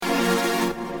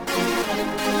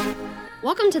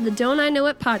Welcome to the Don't I Know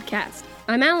It podcast.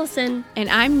 I'm Allison. And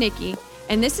I'm Nikki.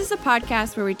 And this is a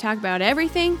podcast where we talk about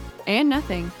everything and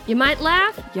nothing. You might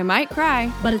laugh, You might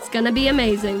cry, but it's gonna be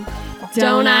amazing.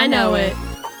 Don't I know it?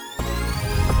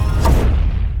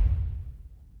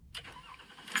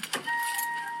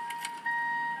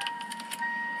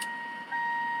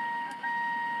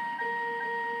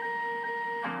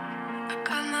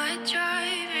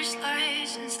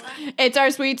 It's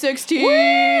our Sweet 16. Woo!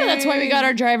 That's why we got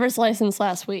our driver's license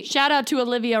last week. Shout out to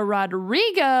Olivia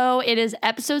Rodrigo. It is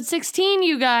episode 16,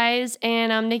 you guys.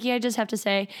 And Nikki, I just have to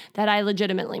say that I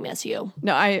legitimately miss you.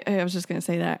 No, I was just going to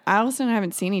say that. Allison and I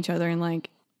haven't seen each other in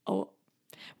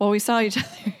we saw each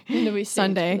other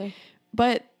Sunday.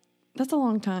 But that's a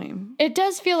long time. It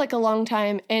does feel like a long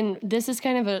time. And this is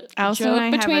kind of a Allison joke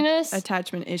and I between have us.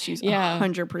 Attachment issues, Yeah.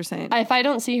 100%. If I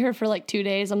don't see her for like 2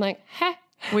 days, I'm like, ha.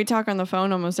 We talk on the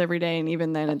phone almost every day, and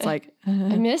even then it's like, I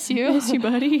miss you. miss you,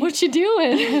 buddy. What you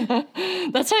doing?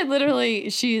 That's why literally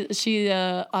she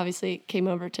obviously came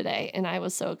over today, and I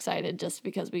was so excited just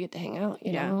because we get to hang out,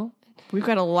 you know? We've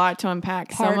got a lot to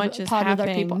unpack. So much has pod happened. with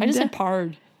our people. I just said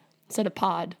pard instead of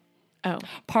pod. Oh.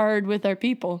 Pard with our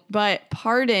people. But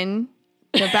pardon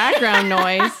the background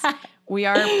noise. We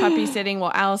are puppy sitting.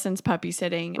 Well, Allison's puppy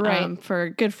sitting for a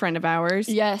good friend of ours.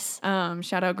 Yes.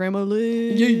 Shout out Grandma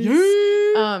Liz.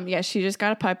 Yeah, she just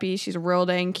got a puppy. She's real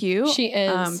dang cute. She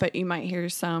is. But you might hear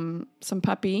some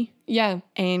puppy. Yeah.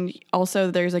 And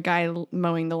also there's a guy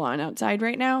mowing the lawn outside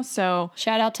right now. So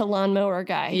shout out to lawnmower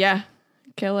guy. Yeah,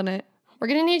 killing it. We're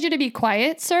going to need you to be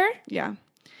quiet, sir. Yeah.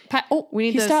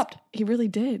 He stopped. He really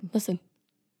did. Listen.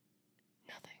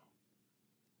 Nothing.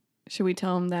 Should we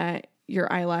tell him that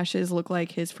your eyelashes look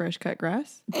like his fresh cut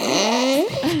grass?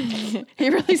 He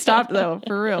really stopped though,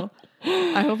 for real.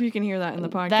 I hope you can hear that in the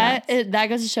podcast. That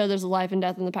goes to show there's a life and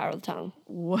death in the power of the tongue.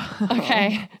 Whoa.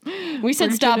 Okay. We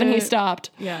said stop and he stopped.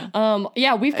 Yeah.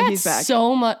 Yeah, we've got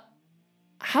so much.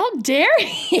 How dare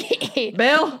he?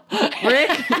 Bill, Rick,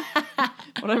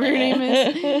 whatever your name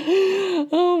is.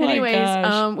 Oh my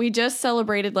gosh. We just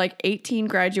celebrated like 18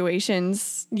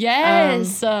 graduations.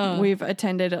 Yes. We've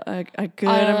attended a good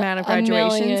amount of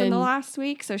graduations in the last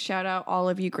week. So shout out all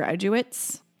of you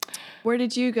graduates. Where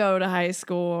did you go to high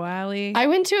school, Allie? I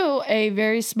went to a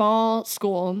very small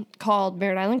school called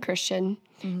Merritt Island Christian.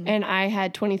 Mm-hmm. And I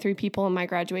had 23 people in my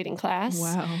graduating class.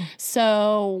 Wow.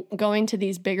 So going to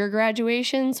these bigger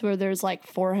graduations where there's like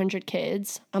 400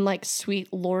 kids, I'm like,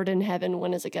 sweet Lord in heaven,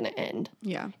 when is it going to end?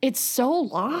 Yeah. It's so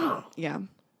long. Yeah.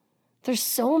 There's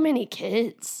so many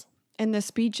kids. And the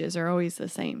speeches are always the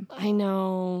same. I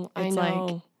know. It's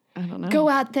like, I don't know. Go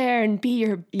out there and be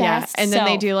your best and then self.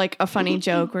 they do like a funny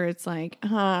joke where it's like,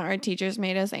 our teachers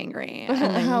made us angry. And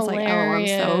then it's like, oh, I'm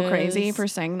so crazy for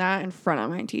saying that in front of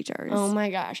my teachers. Oh my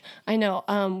gosh. I know.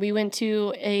 We went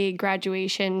to a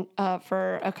graduation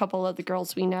for a couple of the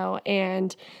girls we know,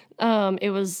 and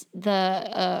it was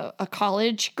a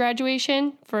college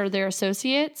graduation for their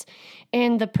associates.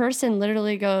 And the person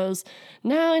literally goes,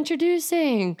 now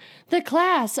introducing the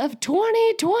class of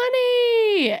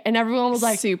 2020. And everyone was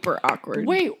like, super awkward.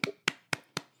 Wait,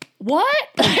 what?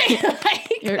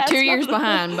 You're 2 years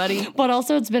behind, buddy. But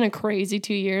also it's been a crazy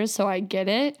 2 years, so I get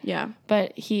it. Yeah.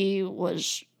 But he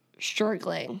was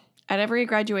struggling. At every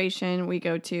graduation we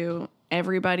go to,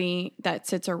 everybody that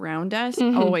sits around us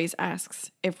always asks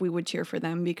if we would cheer for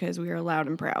them because we are loud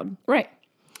and proud. Right.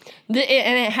 And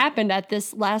it happened at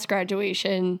this last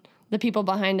graduation. The people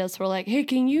behind us were like, hey,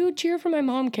 can you cheer for my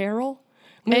mom, Carol?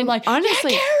 And we were like,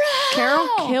 honestly, yeah, Carol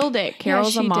killed it.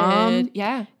 Carol's a mom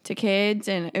to kids,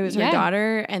 and it was her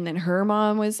daughter, and then her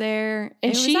mom was there.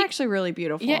 And it was actually really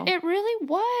beautiful. Yeah, it really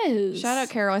was. Shout out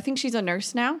Carol. I think she's a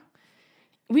nurse now.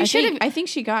 I think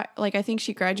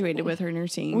she graduated with her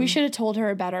nursing. We should have told her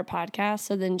about our podcast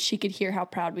so then she could hear how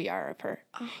proud we are of her.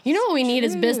 Oh, you know what we need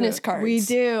is business cards. We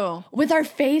do. With our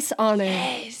face on it.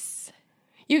 Yes.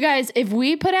 You guys, if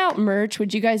we put out merch,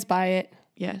 would you guys buy it?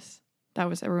 Yes. That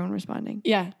was everyone responding.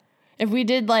 Yeah. If we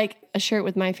did like a shirt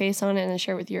with my face on it and a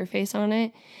shirt with your face on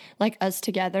it, like us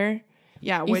together.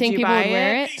 Yeah. You think people would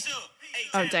wear it?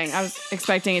 Oh, dang. I was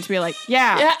expecting it to be like,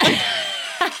 yeah.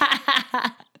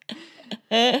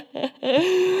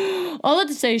 All that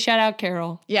to say, shout out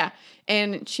Carol. Yeah,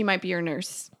 and she might be your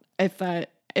nurse if I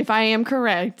am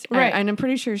correct. Right, and I'm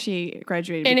pretty sure she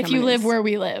graduated. And if you live where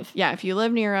we live, yeah, if you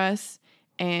live near us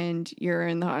and you're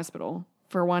in the hospital,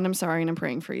 for one, I'm sorry and I'm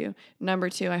praying for you. Number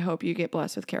two, I hope you get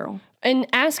blessed with Carol. And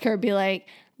ask her, be like,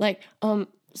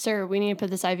 sir, we need to put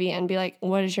this IV in. Be like,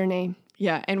 what is your name?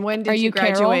 Yeah, and when did you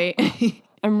graduate?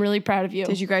 I'm really proud of you.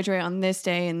 Did you graduate on this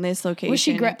day in this location? Was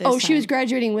she she was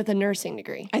graduating with a nursing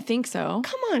degree. I think so.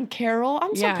 Come on, Carol.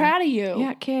 I'm so proud of you.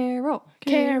 Yeah, Carol.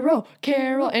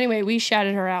 Anyway, we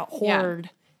shouted her out hard.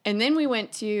 Yeah. And then we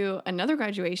went to another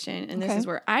graduation, and this is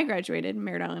where I graduated,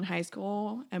 Merritt Island High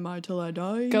School. Am I till I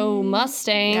die? Go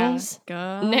Mustangs.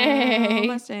 Yeah. Go Nay.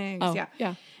 Mustangs. Oh,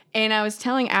 yeah. And I was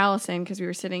telling Allison, because we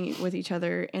were sitting with each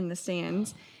other in the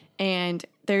stands, and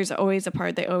there's always a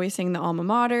part, they always sing the alma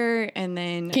mater, and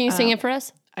then... Can you sing it for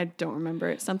us? I don't remember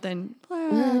it. Something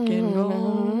black and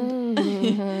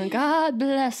gold. God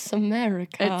bless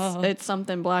America. It's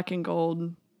something black and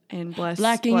gold. And bless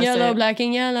black and yellow, black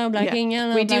and yellow, black and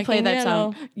yellow. We do play that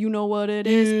song. You know what it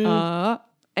is.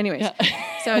 Anyways,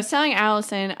 so I was telling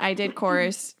Allison I did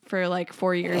chorus for like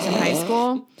 4 years in high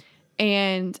school,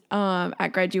 and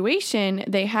at graduation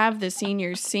they have the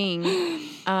seniors sing.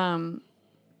 I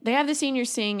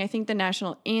think the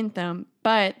national anthem,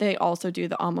 but they also do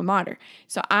the alma mater.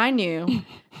 So I knew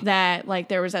that like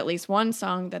there was at least one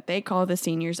song that they call the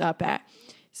seniors up at.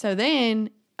 So then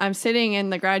I'm sitting in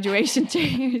the graduation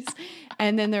chairs,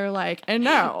 and then they're like, and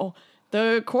now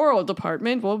the choral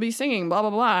department will be singing blah,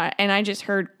 blah, blah. And I just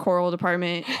heard choral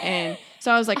department. And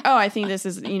so I was like, oh, I think this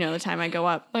is, the time I go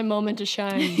up. My moment to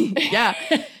shine. Yeah.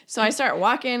 So I start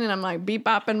walking, and I'm like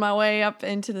beep-bopping my way up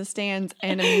into the stands.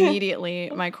 And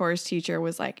immediately my chorus teacher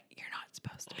was like, you're not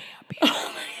supposed to be up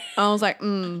here. I was like,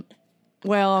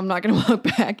 well, I'm not going to walk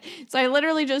back. So I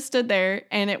literally just stood there,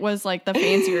 and it was like the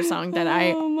fancier song that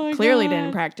I clearly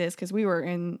didn't practice, because we were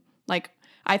in like,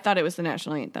 I thought it was the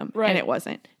national anthem, and it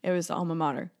wasn't. It was the alma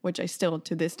mater, which I still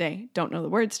to this day don't know the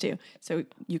words to. So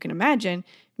you can imagine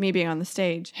me being on the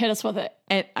stage. Hit us with it.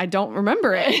 And I don't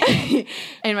remember it.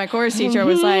 And my chorus teacher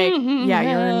was like, yeah,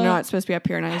 you're not supposed to be up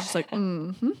here. And I was just like,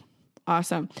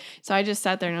 awesome. So I just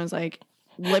sat there and I was like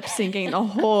lip syncing the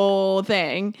whole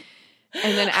thing.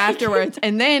 And then afterwards,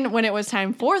 and then when it was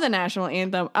time for the national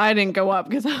anthem, I didn't go up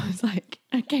because I was like,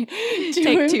 I can't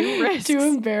take two risks. Too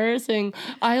embarrassing.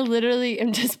 I literally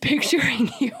am just picturing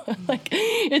you like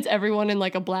it's everyone in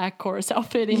like a black chorus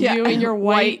outfit, and you in your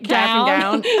white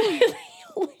gown. The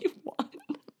only one.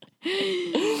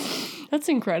 That's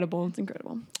incredible. It's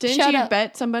incredible. Didn't you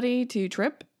bet somebody to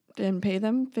trip and pay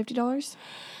them $50?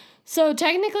 So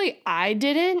technically, I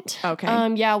didn't.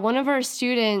 Okay. Yeah, one of our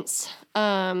students.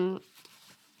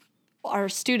 Our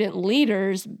student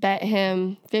leaders bet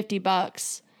him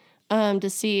 $50 to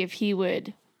see if he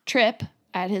would trip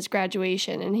at his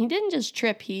graduation. And he didn't just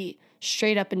trip, he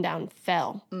straight up and down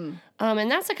fell. And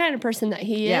that's the kind of person that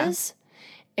he is.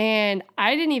 And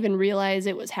I didn't even realize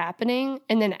it was happening.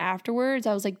 And then afterwards,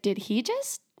 I was like, did he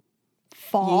just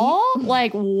fall?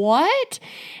 Like, what?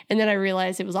 And then I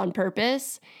realized it was on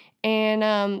purpose.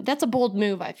 And that's a bold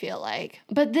move, I feel like.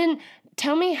 But then...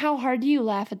 Tell me, how hard do you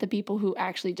laugh at the people who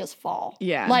actually just fall?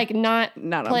 Yeah. Like, not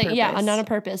on purpose. Yeah, not on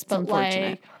purpose, but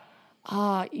like,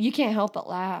 you can't help but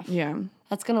laugh. Yeah.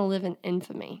 That's going to live in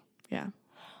infamy. Yeah.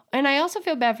 And I also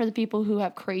feel bad for the people who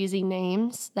have crazy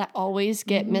names that always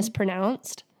get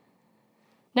mispronounced.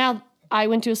 Now, I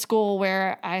went to a school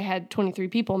where I had 23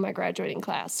 people in my graduating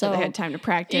class. So they had time to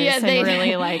practice and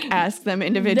really like ask them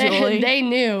individually. They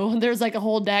knew. There's like a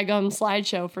whole daggum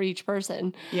slideshow for each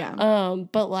person. Yeah.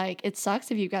 But like it sucks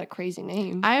if you've got a crazy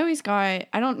name. I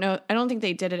don't think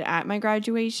they did it at my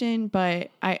graduation,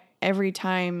 but every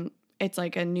time it's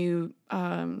like a new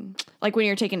like when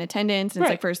you're taking attendance and it's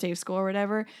like first day of school or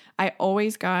whatever, I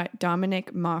always got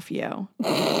Dominic Maffeo.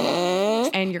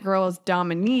 And your girl is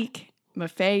Dominique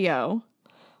Maffeo.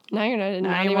 Now you're not even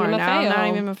Maffeo. Maffeo. Not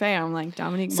even Maffeo. I'm like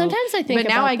Dominique. Sometimes I think but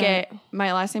now I get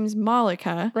my last name is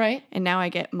Malika. Right. And now I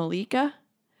get Malika.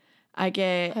 I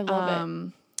get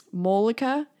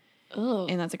Molika. Oh.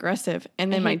 And that's aggressive.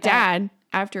 And then my dad,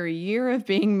 after a year of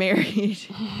being married,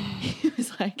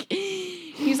 he's like,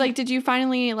 did you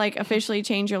finally like officially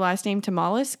change your last name to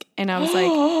Mollusk? And I was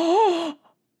like,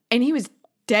 and he was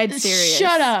dead serious.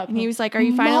 Shut up. And he was like, are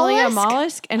you finally a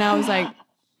mollusk? And I was like,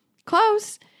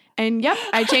 close. And yep,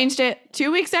 I changed it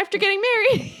 2 weeks after getting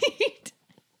married.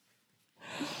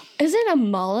 Isn't a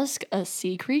mollusk a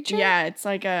sea creature? Yeah, it's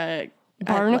like a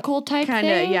barnacle type kinda,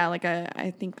 thing? Yeah, like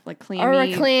I think like clammy. Or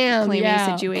a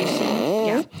clammy situation.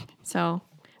 Yeah. So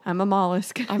I'm a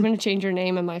mollusk. I'm going to change your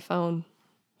name in my phone.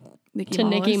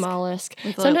 Nikki Mollusk.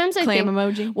 Sometimes I clam think,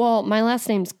 emoji. Well, my last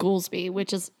name's Goolsby,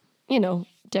 which is,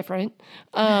 different.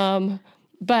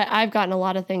 But I've gotten a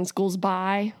lot of things.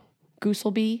 Goolsby,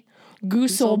 Gooselby,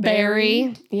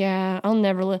 Gooselberry. Yeah, I'll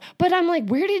never live. But I'm like,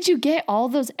 where did you get all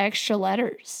those extra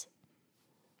letters?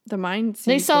 The mind sees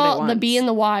they saw what it the B and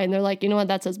wants. the Y, and they're like, you know what?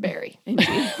 That says berry.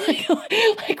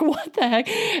 like, what the heck?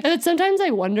 And then sometimes I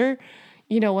wonder,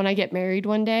 when I get married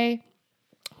one day,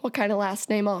 what kind of last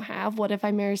name I'll have. What if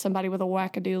I marry somebody with a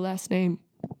wackadoo last name?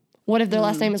 What if their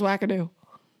last name is wackadoo?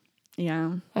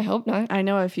 Yeah. I hope not. I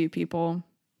know a few people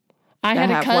I that had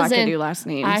a have cousin. wackadoo last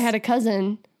names. I had a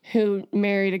cousin who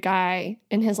married a guy,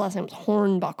 and his last name was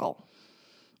Hornbuckle.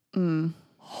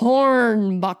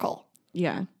 Hornbuckle.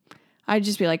 Yeah. I'd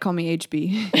just be like, call me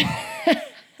HB.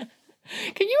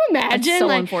 Can you imagine? That's so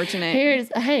unfortunate.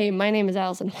 Hey, my name is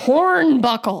Allison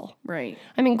Hornbuckle. Right.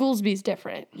 I mean, Goolsby's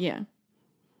different. Yeah.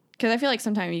 Because I feel like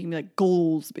sometimes you can be like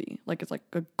Goolsby. Like it's like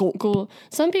a goal. Cool.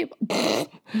 Some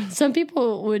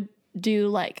people would do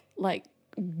like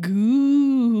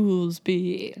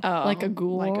Goolsby. Oh, like a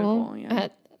ghoul. like a ghoul, yeah.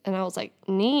 And I was like,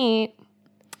 neat.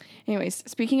 Anyways,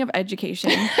 speaking of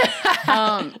education,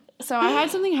 so I had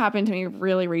something happen to me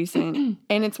really recent,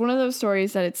 and it's one of those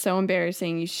stories that it's so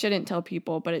embarrassing you shouldn't tell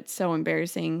people, but it's so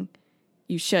embarrassing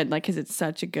you should, like, because it's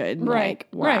such a good, like,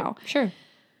 wow. Right. Sure.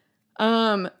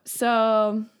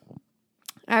 So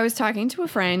I was talking to a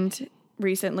friend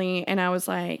recently, and I was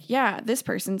like, yeah, this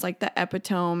person's like the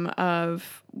epitome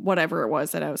of whatever it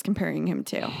was that I was comparing him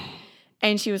to.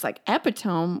 And she was like,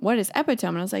 epitome? What is epitome?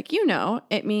 And I was like,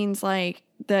 it means like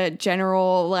the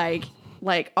general, like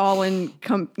all in,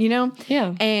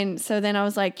 Yeah. And so then I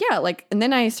was like, yeah, like, and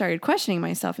then I started questioning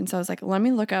myself. And so I was like, let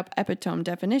me look up epitome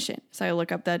definition. So I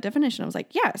look up that definition. I was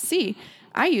like, yeah, see,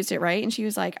 I used it right. And she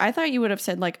was like, I thought you would have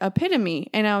said like epitome.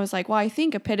 And I was like, well, I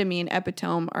think epitome and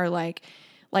epitome are like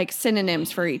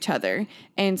synonyms for each other.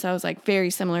 And so I was like, very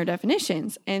similar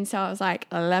definitions. And so I was like,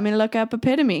 let me look up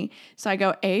epitome. So I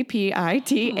go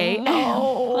APITAM.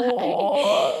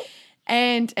 Oh.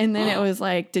 And then it was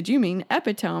like, did you mean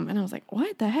epitome? And I was like,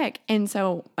 what the heck? And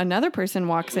so another person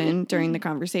walks in during the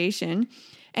conversation,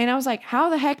 and I was like, how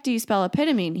the heck do you spell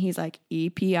epitome? And he's like,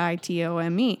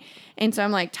 EPITOME. And so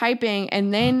I'm like typing,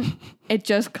 and then it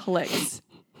just clicks.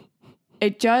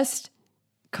 It just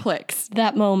clicks.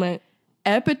 That moment.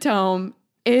 Epitome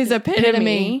is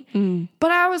epitome. Mm.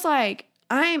 But I was like,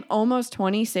 I'm almost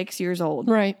 26 years old.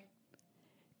 Right.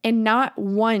 And not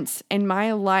once in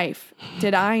my life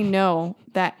did I know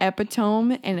that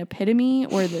epitome and epitome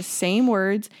were the same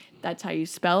words. That's how you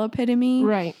spell epitome.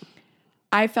 Right.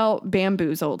 I felt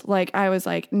bamboozled. Like, I was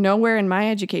like, nowhere in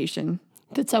my education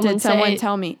Did someone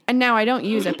tell me. And now I don't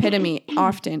use epitome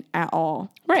often at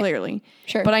all, clearly.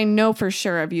 Sure. But I know for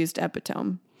sure I've used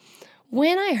epitome.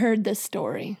 When I heard this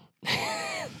story,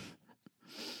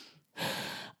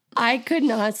 I could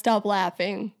not stop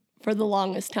laughing for the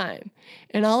longest time.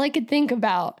 And all I could think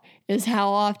about is how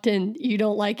often you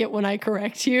don't like it when I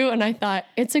correct you. And I thought,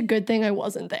 it's a good thing I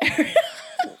wasn't there.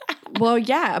 Well,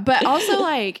 yeah. But also,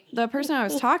 like, the person I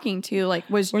was talking to, like,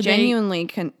 was genuinely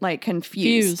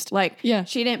confused. Like, yeah.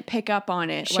 She didn't pick up on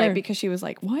it, Sure. like, because she was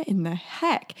like, what in the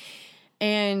heck?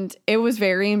 And it was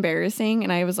very embarrassing.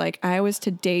 And I was like, I was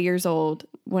today years old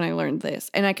when I learned this.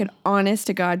 And I could honest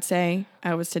to God say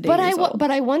I was today years old.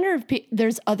 But I wonder if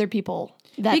there's other people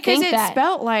that because think that.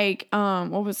 spelt like,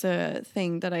 what was the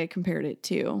thing that I compared it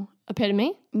to?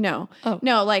 Epitome? No. Oh.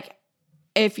 No, like,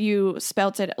 if you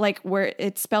spelt it, like, where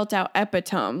it's spelt out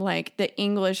epitome, like the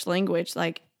English language,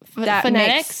 like, that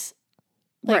phonetics?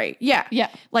 Makes, right. Yeah. Yeah.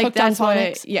 Like, Hooked on that's what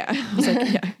phonics? yeah. I was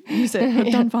like, yeah. You said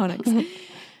hooked on phonics.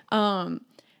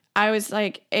 I was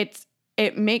like,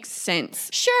 it makes sense.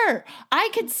 Sure. I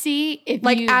could see if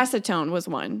Like, you... acetone was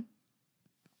one.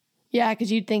 Yeah,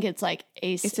 because you'd think it's like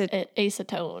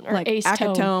acetone or like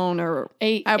acetone. acetone or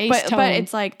acetone. but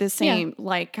it's like the same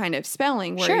like kind of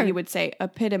spelling where Sure. you would say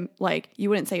epitome, like you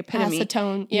wouldn't say epitome,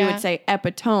 Acetone, you yeah. would say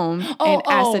epitome and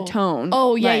acetone.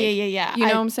 Oh yeah, like, yeah. You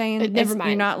know what I'm saying? Never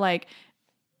mind. You're not like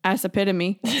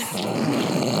acetopitome.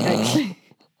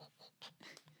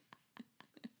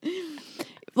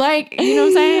 Like, you know what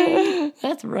I'm saying?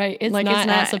 That's right. It's Like, not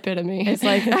it's not- acetopitome. It's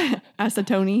like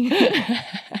acetone.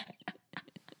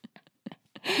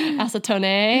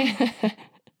 acetone.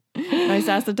 Nice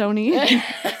acetone.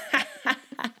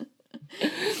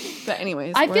 But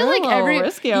anyways, I feel like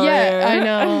risky over here. I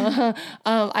know.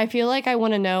 I feel like I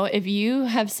want to know if you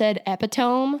have said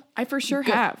epitome. I for sure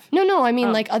have. No. I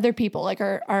mean, like other people, like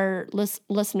our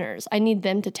listeners. I need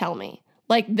them to tell me.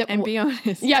 Like, And be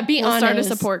honest. Yeah, be we'll honest. Start a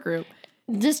support group.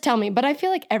 Just tell me. But I feel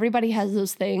like everybody has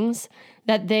those things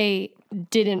that they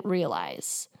didn't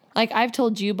realize. Like, I've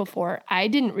told you before, I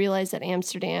didn't realize that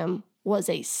Amsterdam was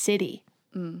a city.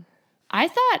 I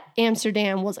thought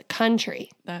Amsterdam was a country.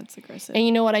 That's aggressive. And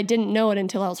you know what? I didn't know it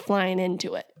until I was flying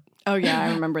into it. Oh, yeah,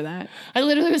 I remember that. I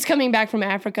literally was coming back from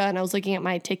Africa and I was looking at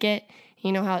my ticket.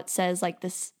 You know how it says like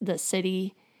the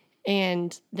city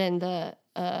and then the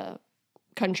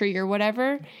country or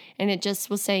whatever, and it just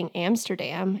was saying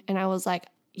Amsterdam, and I was like,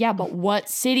 yeah, but what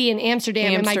city in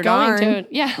Amsterdam am I Amsterdam. going to?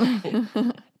 Yeah.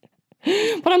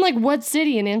 But I'm like, what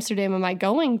city in Amsterdam am I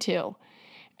going to?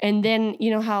 And then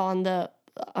you know how on the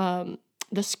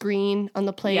screen on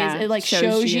the plays, Yeah, it like shows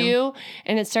shows you. you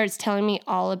and it starts telling me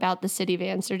all about the city of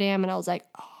Amsterdam. And I was like,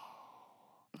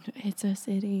 oh, It's a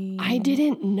city. I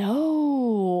didn't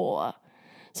know.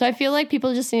 So I feel like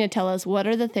people just need to tell us what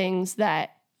are the things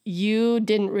that you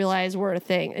didn't realize were a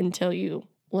thing until you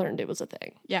learned it was a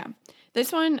thing. Yeah.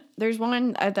 This one, there's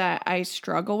one that I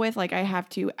struggle with. Like, I have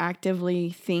to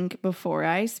actively think before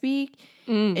I speak.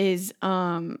 Is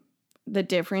the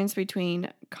difference between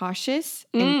cautious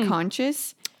and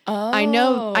conscious. Oh, I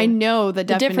know the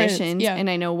difference, definitions yeah. and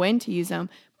I know when to use them,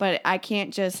 but I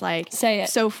can't just like Say it.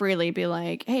 so freely be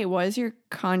like, "Hey, what is your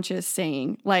conscious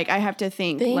saying?" Like, I have to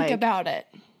think like, about it.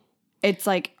 it's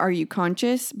like, "Are you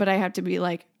conscious?" But I have to be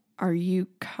like, "Are you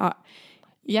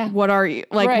Yeah. what are you?"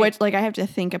 Like, Right. what, like, I have to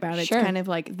think about it. Sure. It's kind of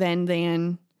like then.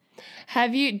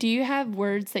 Do you have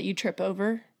words that you trip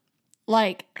over?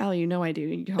 Like, Oh, you know I do.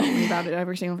 You talk to me about it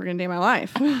every single freaking day of my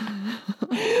life.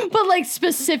 but like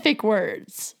specific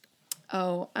words.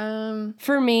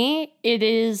 For me, it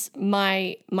is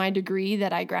my degree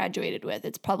that I graduated with.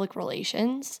 It's public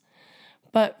relations.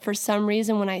 But for some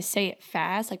reason, when I say it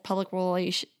fast, like public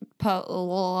relations,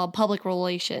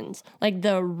 like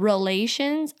the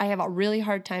relations, I have a really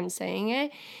hard time saying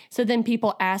it. So then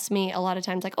people ask me a lot of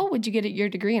times, like, "Oh, would you get your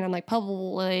degree?" And I'm like,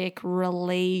 "Public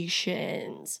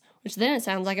relations," which then it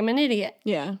sounds like I'm an idiot.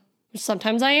 Yeah. Which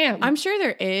sometimes I am. I'm sure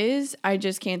there is. I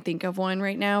just can't think of one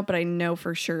right now, but I know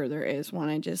for sure there is one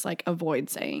I just like avoid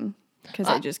saying because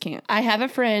I just can't. I have a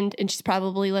friend, and she's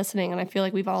probably listening, and I feel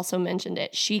like we've also mentioned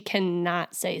it. She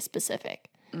cannot say specific.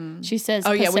 She says,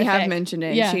 Oh, yeah, we have Pacific. mentioned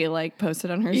it. Yeah. She like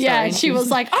posted on her story. Yeah, and she was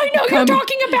like, "I know you're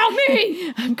talking about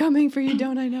me. I'm coming for you,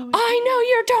 don't I know it? I know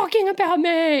you're talking about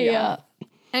me." Yeah.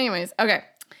 Anyways, okay.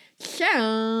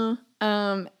 So,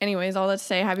 anyways, all that to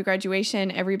say, happy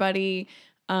graduation, everybody.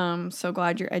 So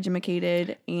glad you're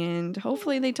educated, and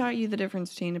hopefully they taught you the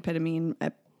difference between epitome and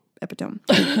epitome.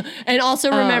 And also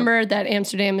remember that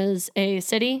Amsterdam is a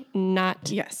city, not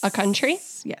Yes. a country.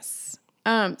 Yes.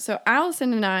 So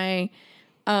Allison and I,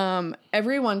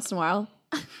 every once in a while,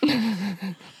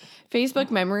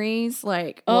 Facebook memories,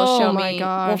 like, will Oh show my me.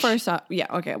 gosh. Well, first off, yeah,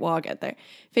 okay, well, I'll get there.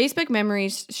 Facebook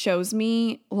memories shows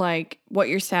me, like, what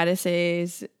your status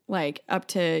is, like, up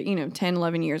to, 10,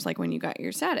 11 years, like, when you got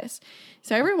your status.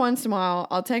 So every once in a while,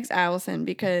 I'll text Allison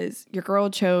because your girl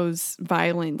chose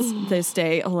violence this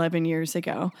day 11 years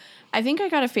ago. I think I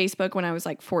got a Facebook when I was,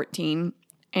 like, 14,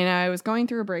 and I was going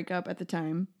through a breakup at the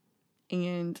time,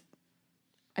 and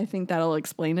I think that'll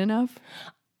explain enough.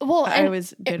 Well, I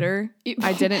was bitter.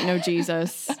 I didn't know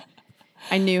Jesus.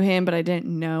 I knew him, but I didn't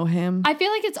know him. I feel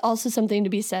like it's also something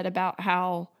to be said about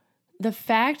how the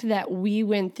fact that we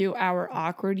went through our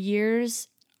awkward years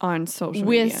On social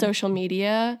with media. social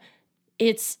media,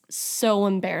 it's so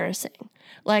embarrassing.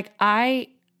 Like, I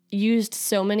used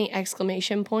so many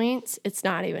exclamation points, it's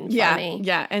not even funny.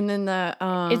 Yeah. And then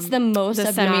It's the most the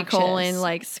obnoxious. semicolon,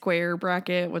 like, square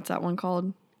bracket. What's that one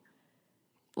called?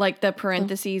 Like the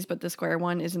parentheses, but the square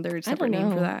one. Isn't there a separate name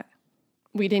for know. that?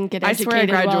 We didn't get I educated. swear I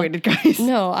graduated, guys.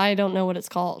 No, I don't know what it's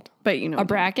called. But A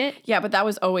bracket? Yeah, but that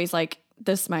was always like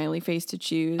the smiley face to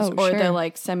choose, Oh, or the sure.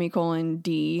 like semicolon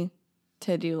D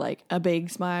to do like a big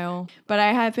smile. But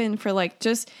I have been for like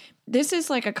this is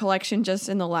like a collection just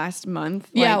in the last month,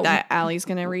 like, Yeah. that Allie's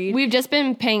gonna read. We've just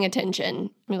been paying attention.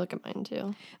 Let me look at mine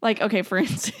too. Like, okay, for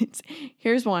instance,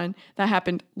 here's one that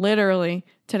happened literally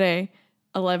today,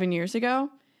 11 years ago.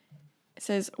 It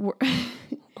says,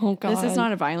 Oh, God. this is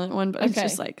not a violent one, but it's Okay.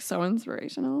 just like so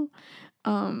inspirational.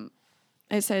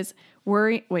 It says,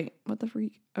 wait, what the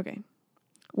freak? Okay.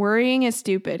 Worrying is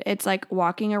stupid. It's like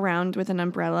walking around with an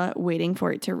umbrella waiting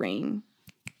for it to rain.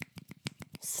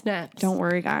 Snaps. Don't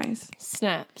worry, guys.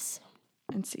 Snaps.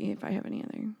 And see if I have any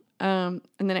other.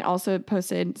 And then I also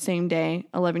posted same day,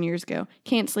 11 years ago.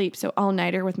 Can't sleep, so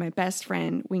all-nighter with my best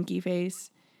friend, winky face.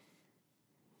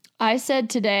 I said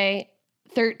today,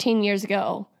 13 years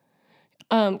ago,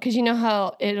 because you know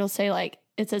how it'll say, like,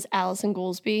 it says Allison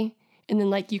Goolsby, and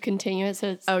then, like, you continue, it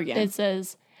says, Oh, yeah. It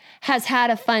says, has had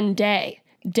a fun day.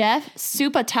 Deaf,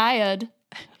 super tired.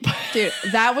 Dude,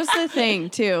 that was the thing,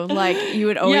 too. Like, you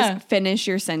would always Yeah. finish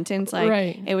your sentence. Like,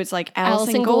 Right. it was like,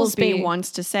 Allison Allison Goolsby Goolsby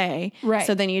wants to say. Right.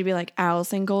 So then you'd be like,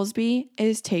 Allison Goolsby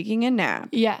is taking a nap.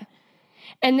 Yeah.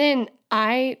 And then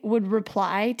I would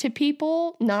reply to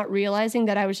people not realizing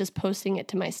that I was just posting it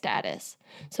to my status.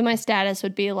 So my status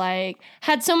would be like,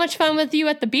 had so much fun with you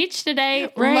at the beach today.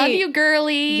 Right. Love you,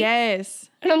 girly. Yes.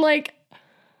 And I'm like,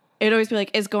 It'd always be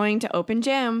like, is going to open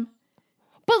gym.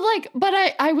 But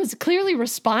I was clearly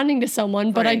responding to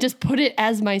someone, but I Right. just put it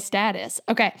as my status.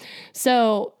 Okay.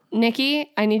 So,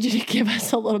 Nikki, I need you to give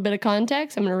us a little bit of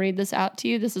context. I'm going to read this out to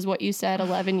you. This is what you said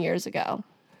 11 years ago.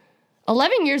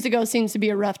 11 years ago seems to be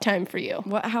a rough time for you.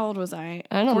 How old was I?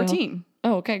 I don't know. 14.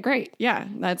 Oh, okay, great. Yeah,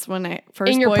 that's when I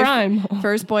In your prime.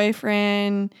 First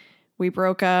boyfriend. We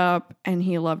broke up, and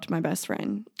he loved my best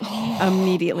friend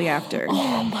immediately after.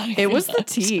 Oh my It was the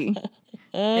tea.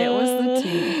 It was the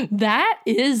tea. That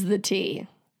is the tea.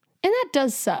 And that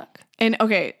does suck. And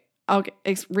okay, I'll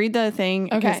read the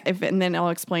thing. Okay. And then I'll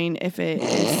explain if it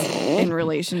is in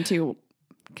relation to,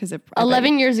 because if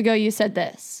 11 years ago, you said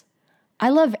this. I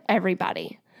love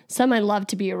everybody. Some I love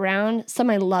to be around, some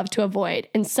I love to avoid,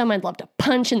 and some I'd love to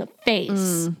punch in the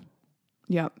face.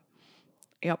 Yep.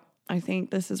 I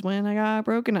think this is when I got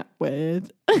broken up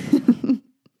with. But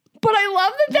I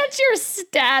love that that's your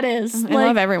status. I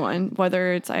love everyone,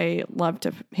 whether it's I love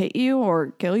to hit you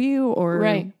or kill you or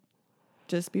Right.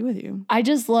 just be with you. I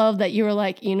just love that you were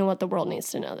like, you know what, the world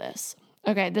needs to know this.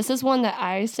 Okay, this is one that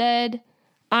I said,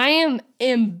 I am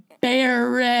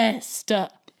embarrassed.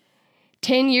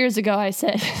 10 years ago, I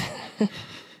said,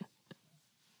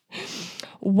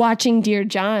 watching Dear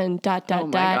John, ...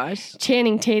 gosh.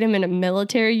 Channing Tatum in a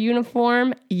military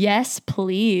uniform. Yes,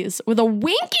 please. With a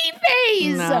winky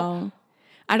face. No.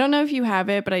 I don't know if you have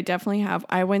it, but I definitely have.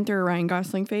 I went through a Ryan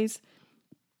Gosling phase.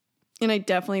 And I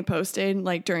definitely posted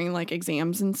like during like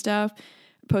exams and stuff,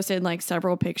 posted like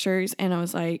several pictures, and I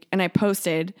was like, and I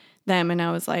posted them, and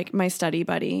I was like my study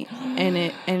buddy, and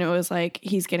it was like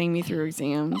he's getting me through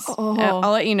exams.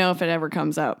 I'll let you know if it ever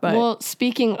comes up. But Well,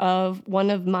 speaking of, one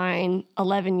of mine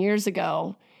 11 years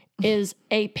ago is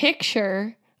a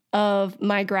picture of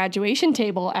my graduation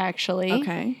table, actually.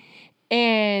 okay,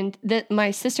 And that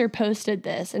my sister posted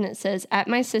this, and it says, at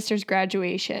my sister's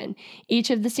graduation, each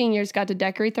of the seniors got to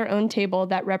decorate their own table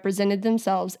that represented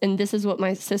themselves, and this is what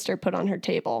my sister put on her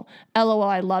table. LOL,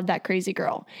 I love that crazy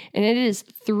girl. And it is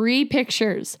 3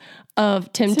 pictures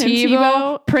of Tim Tebow,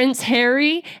 Tebow. Prince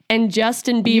Harry, and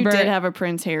Justin Bieber. you did have a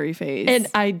Prince Harry phase, and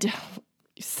I do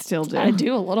still do.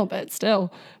 a little bit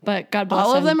still, but God bless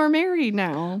All him. of them are married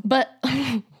now. But,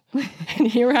 and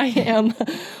here I am.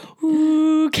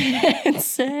 Who can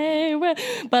say when?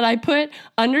 But I put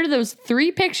under those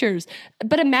 3 pictures.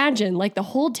 But imagine, like, the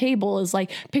whole table is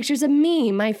like pictures of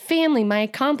me, my family, my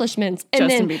accomplishments. And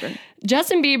Justin then Bieber.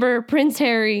 Justin Bieber, Prince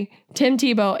Harry, Tim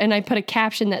Tebow. And I put a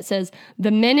caption that says,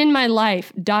 the men in my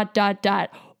life, ...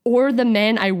 or the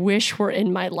men I wish were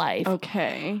in my life.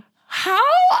 Okay. How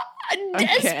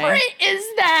desperate is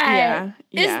that?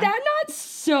 Yeah. Is that not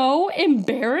so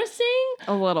embarrassing?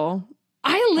 A little.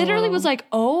 I literally was like,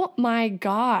 oh my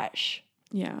gosh.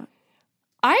 Yeah.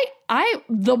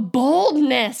 The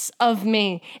boldness of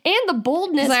me and the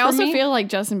boldness. Because I also me, feel like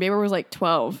Justin Bieber was like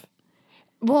 12.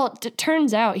 well, it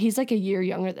turns out he's like a year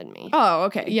younger than me. Oh,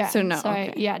 okay. Yeah. So no.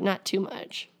 Okay. Yeah, not too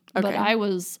much. But Okay. I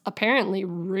was apparently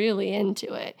really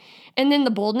into it. And then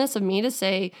the boldness of me to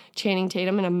say Channing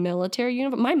Tatum in a military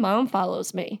uniform. My mom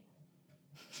follows me.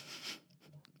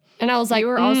 And I was like, You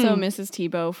were also Mrs.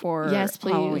 Tebow for yes,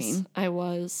 please. Halloween. I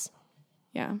was.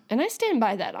 Yeah. And I stand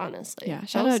by that, honestly. Yeah.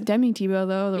 Shout out Demi Tebow,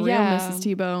 though, the real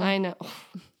Mrs. Tebow. I know.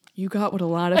 You got what a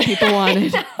lot of people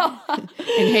wanted. And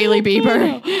Hailey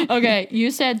Bieber. Okay, you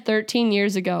said 13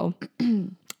 years ago.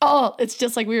 Oh, it's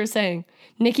just like we were saying.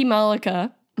 Nikki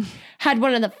Malika had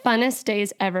one of the funnest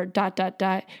days ever, ...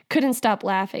 Couldn't stop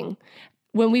laughing.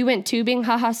 When we went tubing,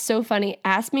 haha, so funny.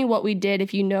 Ask me what we did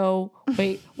if you know.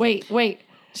 Wait.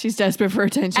 She's desperate for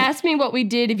attention. Ask me what we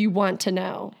did if you want to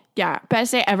know. Yeah.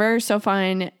 Best day ever. So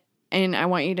fun. And I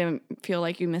want you to feel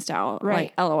like you missed out.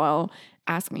 Right. Like, LOL.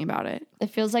 Ask me about it. It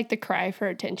feels like the cry for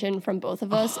attention from both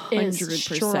of us is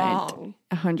 100%. strong.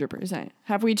 100%.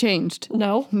 Have we changed?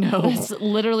 No. No. It's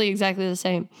literally exactly the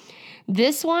same.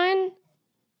 This one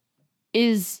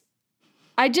is,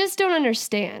 I just don't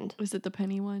understand. Was it the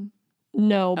penny one?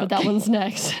 No, but that one's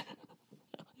next.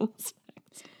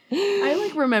 I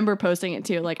like remember posting it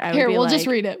too. Like I would Here, be we'll like, just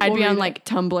read it. I'd We'll be on read like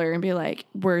Tumblr and be like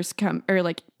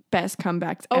like best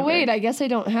comebacks. Oh, ever. wait, I guess I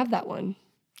don't have that one.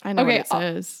 I know Okay, what it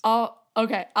says.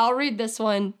 I'll read this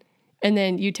one and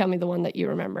then you tell me the one that you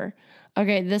remember.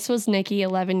 Okay, this was Nikki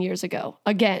 11 years ago.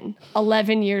 Again,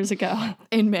 11 years ago.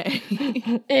 In May.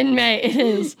 In May, it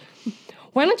is.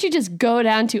 Why don't you just go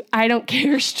down to I Don't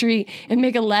Care Street and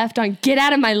make a left on Get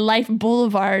Out of My Life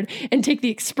Boulevard and take the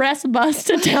express bus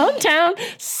to downtown?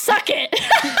 Suck it.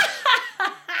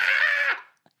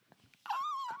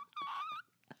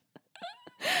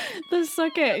 The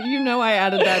suck it. You know I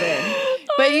added that in.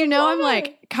 But you know I'm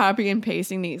like copy and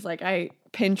pasting these. Like I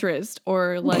Pinterest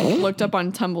or like looked up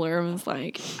on Tumblr and was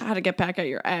like, how to get back at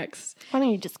your ex. Why don't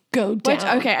you just go down? Which,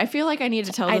 okay, I feel like I need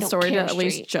to tell I the don't story to care at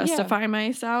least street. justify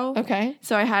myself. Okay.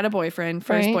 So I had a boyfriend,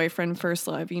 first Right. boyfriend, first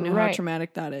love. You know how Right.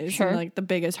 traumatic that is. Sure. And like the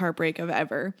biggest heartbreak of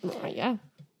ever. Yeah.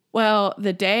 Well,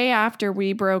 the day after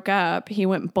we broke up, he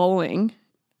went bowling.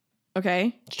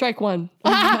 Okay. Strike one.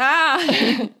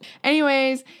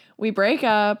 Anyways, we break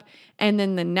up. And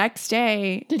then the next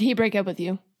day, Did he break up with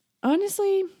you?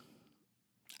 honestly,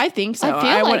 I think so. I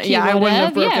feel like he I wouldn't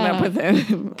have would've, broken yeah. up with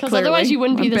him. Because otherwise you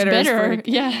wouldn't be this bitter. Freak.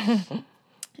 Yeah.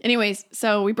 Anyways,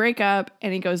 so we break up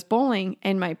and he goes bowling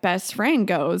and my best friend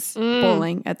goes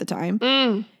bowling at the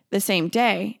time the same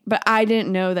day, but I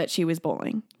didn't know that she was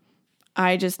bowling.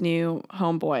 I just knew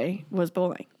homeboy was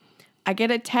bowling. I get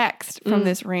a text from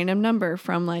this random number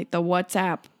from like the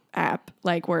WhatsApp app,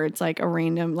 like where it's like a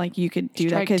random, like you could do that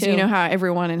Strike because two. you know how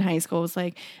everyone in high school was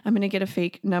like, I'm going to get a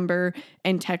fake number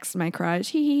and text my crush.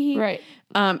 Hee hee hee. Right.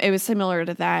 It was similar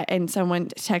to that. And someone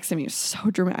texted me, it was so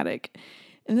dramatic.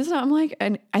 And this is, I'm like,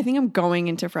 and I think I'm going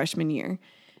into freshman year.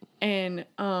 And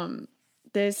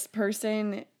this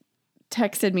person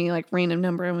texted me like random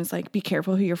number and was like, be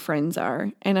careful who your friends are.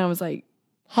 And I was like,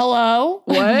 Hello?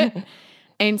 what?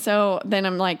 And so then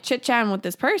I'm like chit-chatting with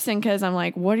this person because I'm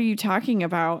like, what are you talking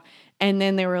about? And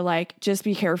then they were like, just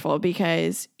be careful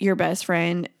because your best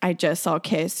friend, I just saw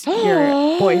kiss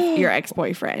your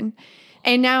ex-boyfriend.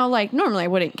 And now, like, normally I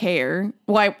wouldn't care.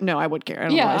 Well, I would care. I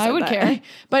don't know why Yeah, said I would that.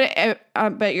 care.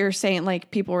 But you're saying, like,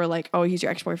 people were like, oh, he's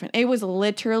your ex-boyfriend. It was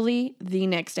literally the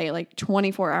next day, like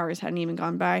 24 hours hadn't even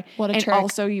gone by. What a and trick.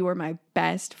 also, you were my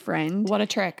best friend. What a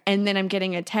trick. And then I'm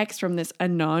getting a text from this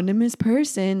anonymous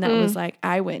person that was like,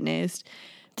 I witnessed.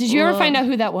 Did you ever find out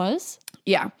who that was?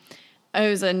 Yeah. It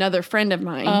was another friend of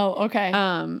mine. Oh, okay.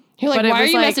 You're like, but it why are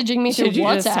was you like, messaging me through should you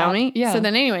WhatsApp? just tell me? Yeah. So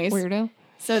then anyways. Weirdo.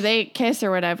 So they kiss or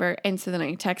whatever. And so then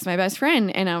I text my best friend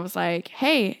and I was like,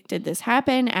 hey, did this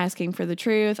happen? Asking for the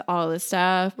truth, all this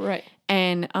stuff. Right.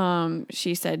 And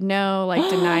she said no, like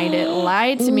denied it,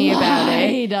 lied to me about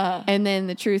it. Lied. And then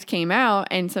the truth came out.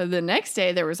 And so the next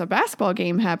day there was a basketball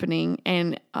game happening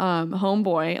and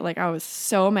homeboy, like I was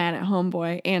so mad at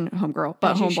homeboy and homegirl,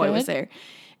 but As you homeboy was should. there.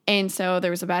 And so there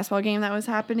was a basketball game that was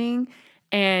happening.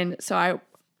 And so I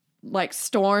like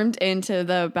stormed into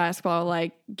the basketball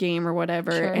like game or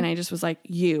whatever. Sure. And I just was like,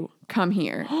 you come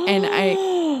here. And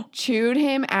I chewed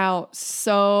him out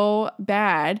so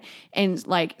bad and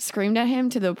like screamed at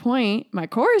him to the point my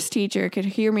chorus teacher could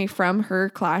hear me from her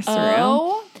classroom.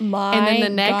 Oh my And then the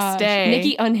next gosh. day-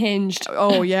 Nikki unhinged.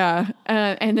 Oh yeah.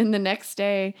 And then the next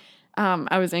day,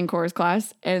 I was in chorus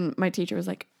class and my teacher was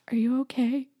like, are you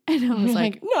okay? And I was You're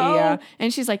like, like, no. yeah.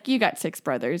 And she's like, you got 6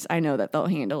 brothers. I know that they'll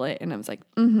handle it. And I was like,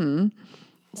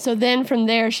 So then from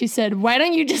there, she said, why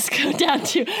don't you just go down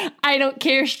to I Don't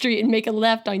Care Street and make a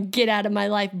left on Get Out of My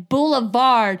Life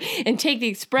Boulevard and take the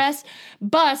express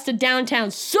bus to downtown.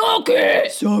 Suck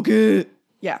it.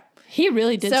 yeah. He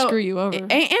really did screw you over. And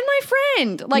my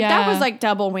friend. Like, that Yeah. was like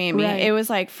double whammy. Right. It was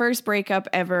like first breakup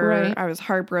ever. Right. I was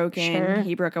heartbroken. Sure.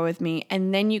 He broke up with me.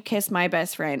 And then you kiss my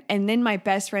best friend. And then my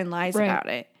best friend lies Right. about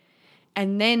it.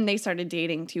 And then they started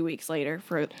dating 2 weeks later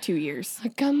for 2 years. I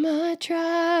got my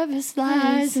driver's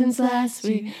license last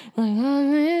week, like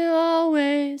we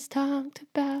always talked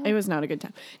about. It was not a good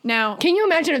time. Now, Can you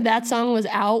imagine if that song was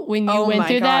out when you oh went my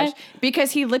through gosh. that?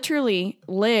 Because he literally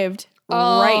lived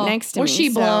Oh. right next to me. Was she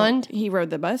So blonde? he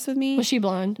rode the bus with me. Was she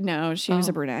blonde? No, she was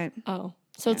a brunette. Oh.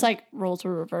 So it's like roles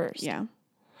were reversed. Yeah.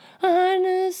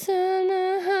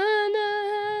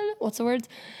 What's the words?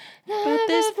 But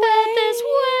this Never felt this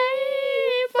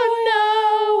way for no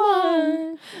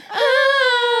one.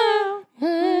 Oh, I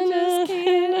just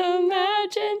can't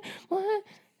imagine what.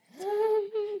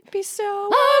 Be so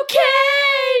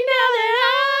Okay, now that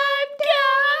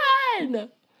I'm done.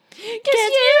 Guess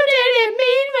you didn't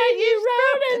mean what you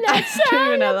wrote in that I don't song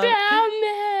even know that.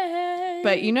 about me.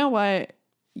 But you know what?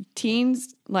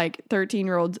 Teens, like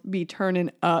 13-year-olds, be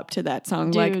turning up to that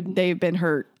song like Dude. they've been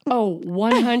hurt. Oh,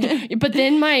 100. But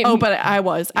then my Oh, but I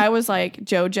was like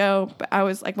JoJo. But I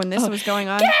was like, when this was going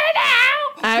on, Get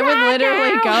out! I would right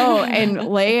literally now! go and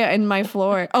lay in my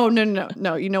floor. Oh,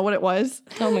 no. You know what it was?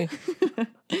 Tell me.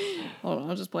 Hold on,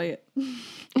 I'll just play it.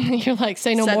 You're like,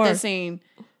 say no Set more. the scene.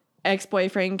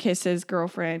 Ex-boyfriend kisses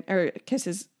girlfriend or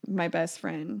kisses my best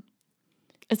friend.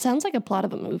 It sounds like a plot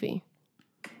of a movie.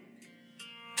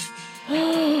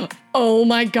 Oh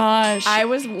my gosh. I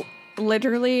was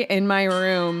literally in my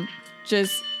room,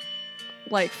 just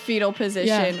like fetal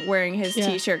position, Yeah. wearing his Yeah.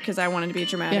 t-shirt because I wanted to be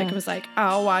dramatic. Yeah. It was like,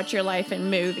 I'll watch your life in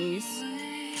movies.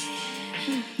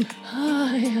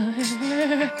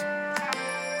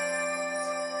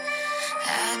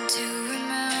 Had to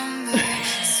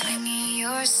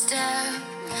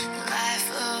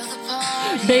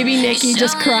Baby Nikki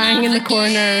just crying in the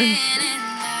corner.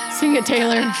 Sing it,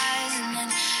 Taylor.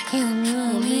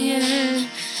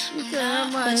 So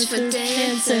much for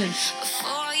dancing.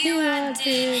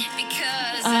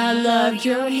 I loved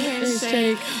your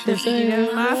handshake. The feet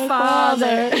of my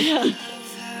father.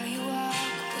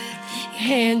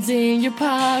 Hands in your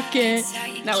pocket.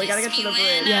 No, we gotta get to the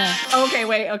bridge. Yeah. Okay,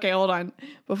 wait. Okay, hold on.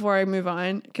 Before I move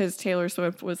on, because Taylor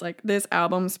Swift was like, this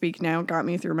album, Speak Now, got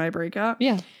me through my breakup.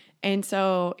 Yeah. And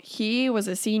so he was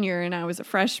a senior and I was a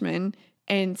freshman.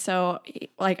 And so,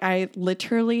 like, I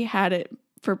literally had it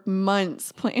for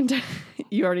months planned.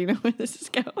 You already know where this is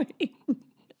going.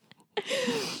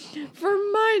 For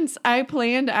months, I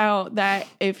planned out that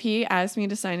if he asked me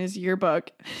to sign his yearbook,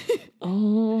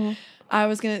 I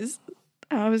was gonna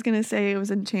say it was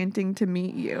enchanting to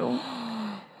meet you.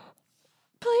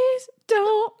 Please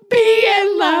don't be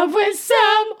in love with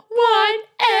someone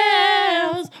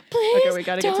else. Please. Okay, we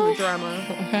gotta get to the drama.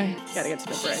 Okay. Gotta get to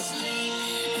the bridge.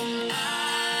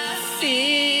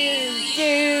 Feel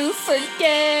you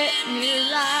forget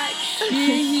me like you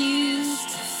used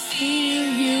to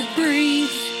feel you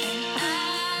breathe.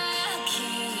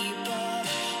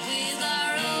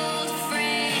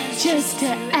 Just to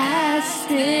ask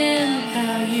them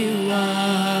how you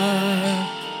are.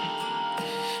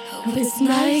 Hope it's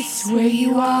nice where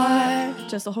you are.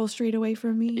 Just a whole street away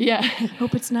from me. Yeah.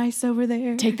 Hope it's nice over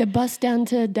there. Take the bus down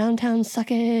to downtown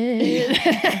Suckett.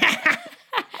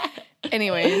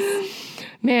 Anyways,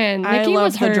 man, I Nikki love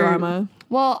was the hurt. drama.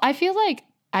 Well, I feel like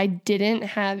I didn't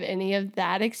have any of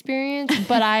that experience,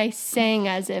 but I sang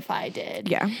as if I did.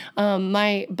 Yeah.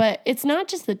 But it's not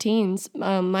just the teens.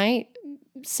 My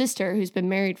sister, who's been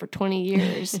married for 20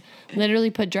 years, literally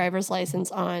put driver's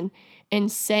license on and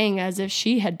sang as if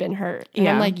she had been hurt. And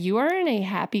I'm like, you are in a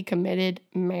happy, committed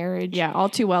marriage. Yeah, All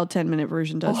Too Well 10-minute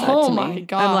version does that to Oh me. my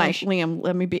gosh. I'm like, Liam,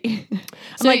 let me be.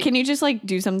 So like, can you just like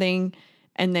do something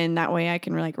and then that way I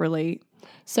can like relate?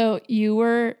 So you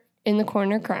were in the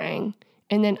corner crying,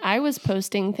 and then I was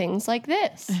posting things like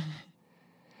this.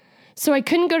 So I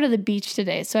couldn't go to the beach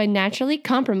today, so I naturally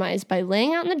compromised by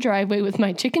laying out in the driveway with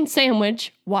my chicken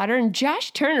sandwich, water, and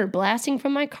Josh Turner blasting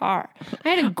from my car. I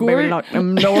had a gorgeous...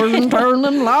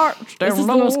 This is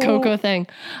the most Coco thing.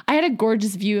 I had a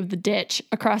gorgeous view of the ditch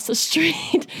across the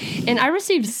street, and I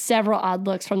received several odd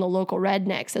looks from the local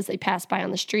rednecks as they passed by on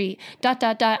the street. ...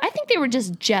 I think they were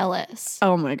just jealous.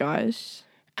 Oh my gosh.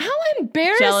 How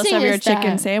embarrassing Jealous of your is that?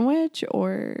 chicken sandwich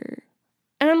or...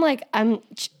 And I'm like,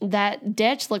 that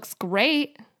ditch looks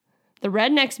great. The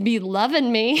rednecks be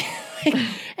loving me. Like,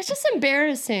 it's just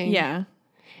embarrassing. Yeah.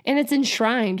 And it's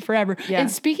enshrined forever. Yeah.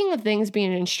 And speaking of things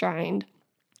being enshrined,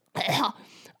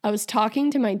 I was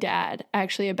talking to my dad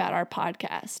actually about our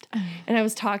podcast. And I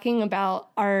was talking about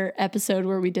our episode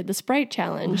where we did the Sprite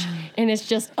challenge. And it's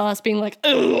just us being like,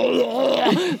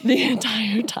 the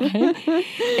entire time.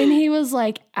 And he was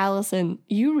like, Allison,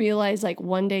 you realize like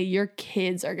one day your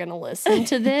kids are going to listen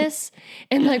to this.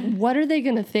 And like, what are they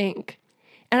going to think?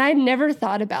 And I never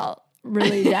thought about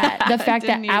really that. The fact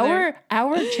that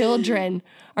our children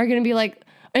are going to be like,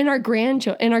 and our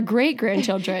grandchildren, and our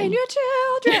great-grandchildren. And your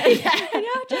children. And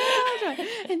your children.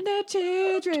 And their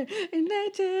children. And their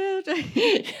children.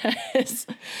 Yes.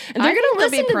 And they're going to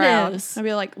listen to this. I'll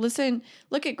be like, listen,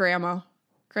 look at Grandma.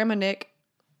 Grandma Nick.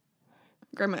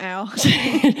 Grandma Al.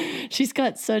 She's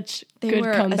got such They good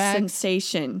were comebacks. a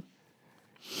sensation.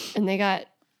 And they got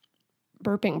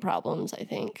burping problems, I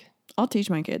think. I'll teach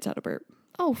my kids how to burp.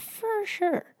 Oh, for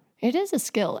sure. It is a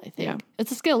skill, I think. Yeah.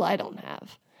 It's a skill I don't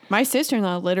have. My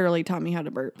sister-in-law literally taught me how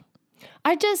to burp.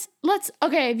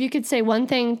 Okay, if you could say one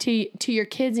thing to your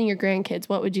kids and your grandkids,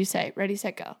 what would you say? Ready,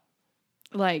 set, go.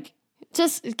 Like,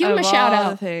 just give them a of shout all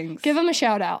out. the things. Give them a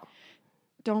shout out.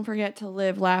 Don't forget to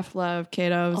live, laugh, love,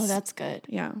 kiddos. Oh, that's good.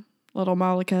 Yeah. Little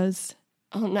molicas.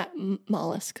 Oh, not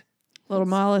mollusk. Little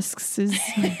mollusks.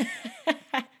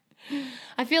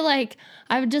 I feel like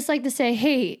I would just like to say,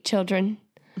 hey, children,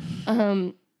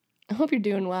 I hope you're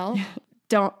doing well.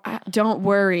 Don't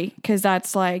worry, because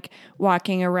that's like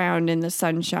walking around in the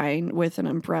sunshine with an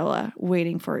umbrella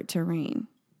waiting for it to rain.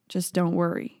 Just don't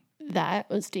worry. That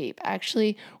was deep.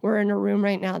 Actually, we're in a room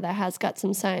right now that has got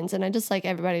some signs, and I just like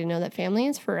everybody to know that family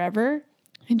is forever.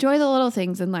 Enjoy the little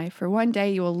things in life, for one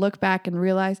day you will look back and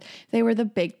realize they were the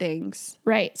big things.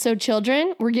 Right. So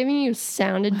children, we're giving you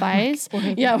sound advice.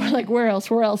 Yeah, we're like, where else?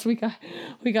 We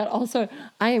got also,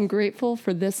 I am grateful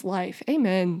for this life.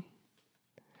 Amen.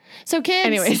 So kids,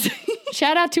 Anyways.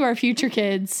 shout out to our future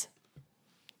kids.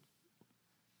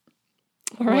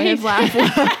 All right. Live, laugh, love.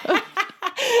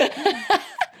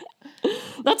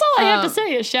 That's all I have to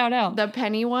say is shout out. The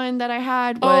penny one that I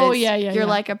had was, yeah. you're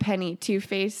like a penny,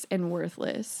 two-faced and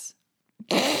worthless.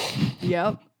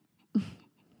 Yep.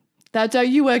 That's our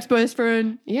UX best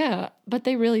friend. Yeah, but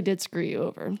they really did screw you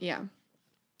over. Yeah.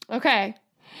 Okay.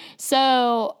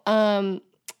 So, a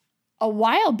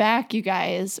while back, you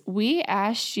guys, we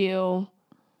asked you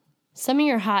some of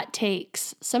your hot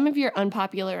takes, some of your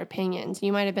unpopular opinions.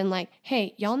 You might have been like,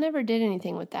 hey, y'all never did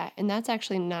anything with that. And that's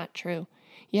actually not true.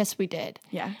 Yes, we did.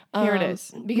 Yeah. Here it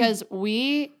is. Because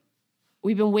we've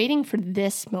been waiting for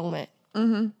this moment.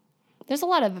 Mm-hmm. There's a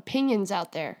lot of opinions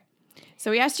out there.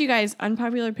 So we asked you guys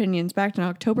unpopular opinions back on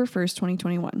October 1st,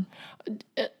 2021.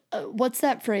 What's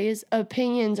that phrase?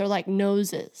 Opinions are like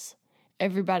noses.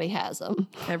 Everybody has them.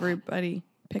 Everybody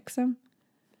picks them?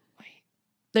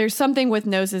 There's something with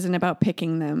noses and about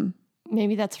picking them.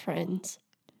 Maybe that's friends.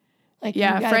 Like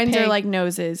yeah, friends are like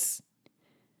noses.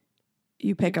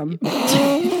 You pick them. But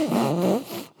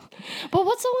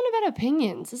what's the one about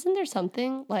opinions? Isn't there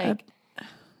something like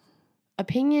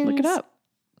opinions? Look it up.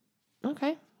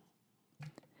 Okay.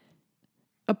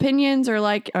 Opinions are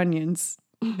like onions.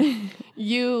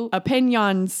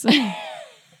 Opinions.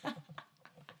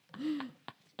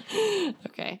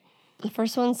 Okay. The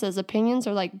first one says opinions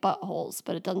are like buttholes,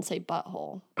 but it doesn't say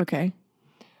butthole. Okay.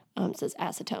 It says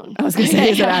acetone. I was going to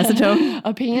say, is it acetone?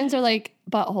 Opinions are like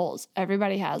buttholes.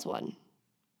 Everybody has one.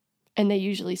 And they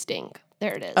usually stink.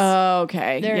 There it is. Oh,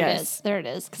 okay. There it is. There it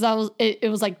is. Because it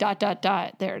was like ...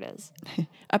 There it is.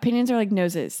 Opinions are like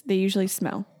noses. They usually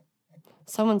smell.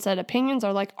 Someone said opinions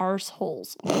are like arse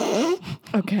holes.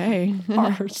 Okay.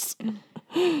 Arse.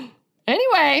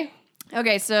 Anyway.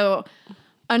 Okay, so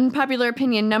unpopular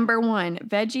opinion number 1.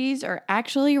 Veggies are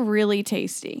actually really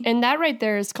tasty. And that right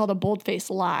there is called a bold-faced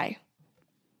lie.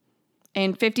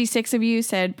 And 56 of you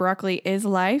said broccoli is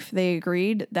life. They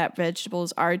agreed that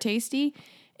vegetables are tasty.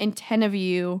 And 10 of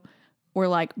you were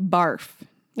like, barf.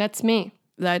 That's me.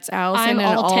 That's Allison I'm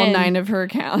and all 10. 9 of her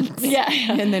accounts. Yeah.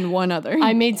 And then one other.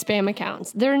 I made spam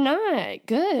accounts. They're not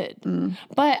good.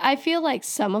 But I feel like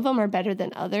some of them are better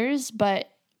than others.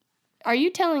 But are you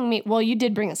telling me, well, you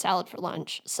did bring a salad for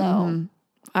lunch. So.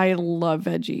 I love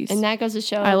veggies. And that goes to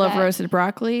show I love roasted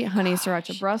broccoli, honey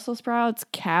sriracha Brussels sprouts,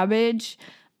 cabbage.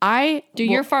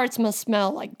 Your farts must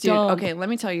smell like dumb. Okay, let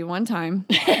me tell you one time.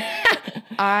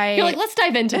 You're like, let's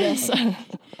dive into this.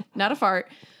 Not a fart,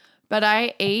 but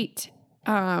I ate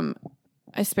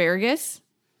asparagus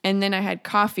and then I had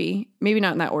coffee, maybe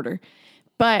not in that order,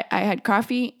 but I had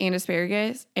coffee and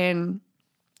asparagus and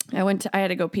I had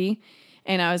to go pee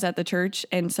and I was at the church.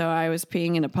 And so I was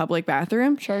peeing in a public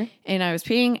bathroom. Sure. And I was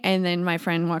peeing and then my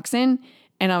friend walks in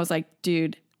and I was like,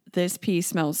 dude, this pee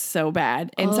smells so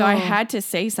bad. And so I had to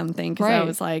say something because I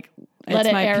was like,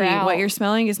 it's my pee. Out. What you're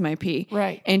smelling is my pee.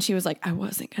 Right. And she was like, I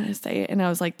wasn't going to say it. And I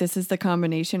was like, this is the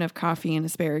combination of coffee and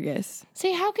asparagus.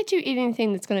 See, how could you eat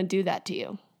anything that's going to do that to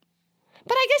you?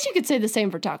 But I guess you could say the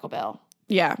same for Taco Bell.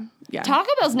 Yeah. Yeah. Taco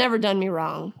Bell's never done me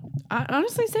wrong.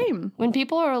 Honestly, same. When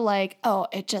people are like, oh,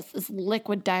 it just is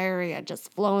liquid diarrhea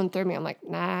just flowing through me. I'm like,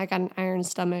 nah, I got an iron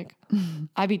stomach.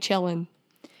 I be chilling.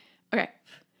 Okay.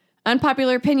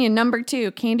 Unpopular opinion number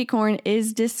 2, candy corn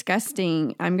is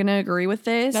disgusting. I'm going to agree with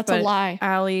this. That's a lie.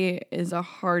 Allie is a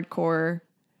hardcore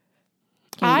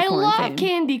candy corn love fan.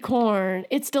 candy corn.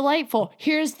 It's delightful.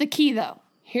 Here's the key, though.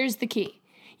 Here's the key.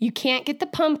 You can't get the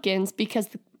pumpkins because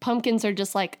the pumpkins are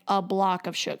just like a block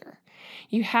of sugar.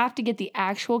 You have to get the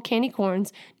actual candy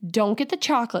corns. Don't get the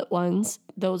chocolate ones.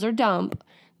 Those are dumb.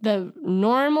 The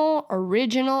normal,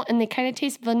 original, and they kind of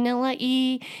taste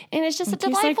vanilla-y, and it's just a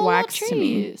delightful like little wax to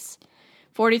me. treat.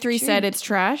 43 said it's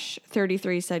trash.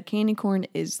 33 said candy corn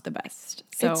is the best.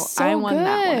 So, It's so I won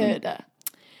that good. one.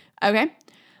 Okay.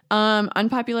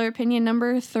 Unpopular opinion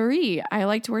number 3. I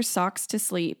like to wear socks to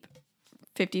sleep.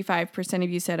 55% of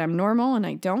you said I'm normal, and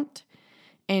I don't.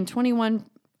 And 21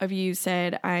 of you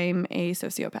said I'm a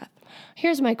sociopath.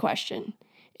 Here's my question.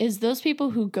 Is those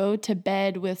people who go to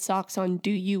bed with socks on,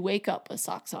 do you wake up with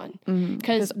socks on?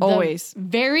 Because always.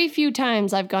 Very few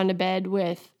times I've gone to bed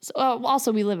with,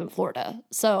 also we live in Florida,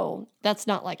 so that's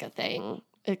not like a thing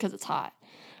because it's hot.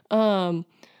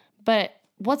 But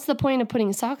what's the point of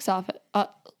putting socks off?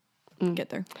 Get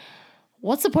there.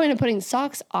 What's the point of putting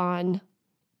socks on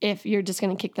if you're just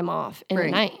going to kick them off in the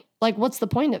night? Like, what's the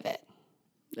point of it?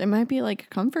 It might be like a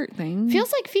comfort thing.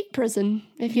 Feels like feet prison,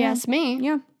 if you ask me.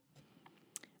 Yeah.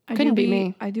 Couldn't be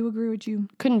me. I do agree with you.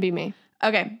 Couldn't be me.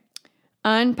 Okay.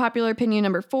 Unpopular opinion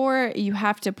number 4. You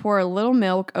have to pour a little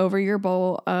milk over your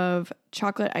bowl of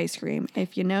chocolate ice cream.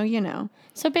 If you know, you know.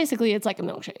 So basically, it's like a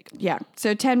milkshake. Yeah.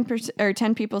 So 10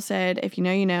 people said, if you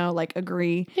know, you know, like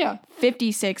agree. Yeah.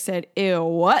 56 said, ew,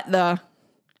 what the?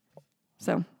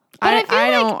 So But I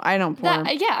don't pour.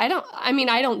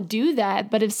 I don't do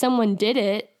that, but if someone did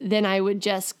it, then I would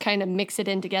just kind of mix it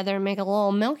in together and make a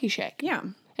little milky shake. Yeah.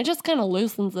 It just kind of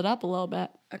loosens it up a little bit.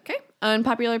 Okay.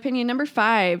 Unpopular opinion number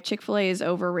 5, Chick-fil-A is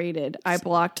overrated. I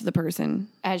blocked the person.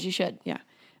 As you should. Yeah.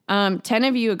 10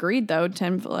 of you agreed, though.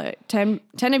 10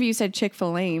 of you said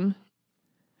Chick-fil-A.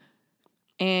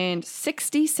 And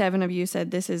 67 of you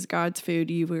said, this is God's food.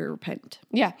 You will repent.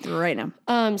 Yeah. Right now.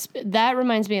 That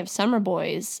reminds me of Summer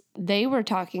Boys. They were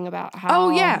talking about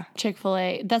how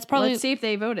Chick-fil-A. That's probably. Let's see if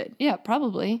they voted. Yeah,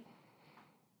 probably.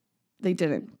 They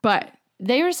didn't. But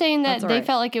they were saying that they right.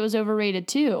 felt like it was overrated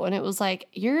too. And it was like,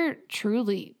 you're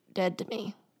truly dead to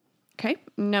me. Okay.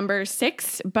 Number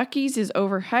 6, Buc-ee's is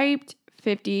overhyped.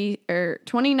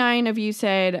 29 of you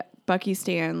said Buc-ee's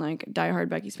stan, like diehard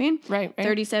Buc-ee's fan. Right.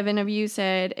 37 of you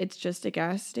said it's just a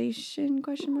gas station, ?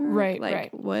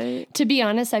 Right. What? To be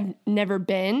honest, I've never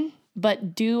been,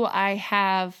 but do I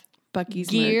have Buc-ee's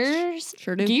gears? merch.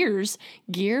 Sure do.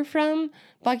 Gear from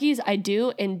Buc-ee's? I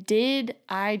do. And did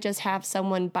I just have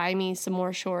someone buy me some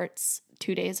more shorts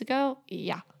 2 days ago?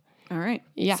 Yeah. All right.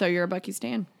 Yeah. So you're a Buc-ee's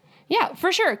stan. Yeah,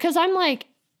 for sure. Because I'm like,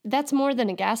 that's more than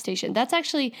a gas station. That's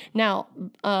actually, now,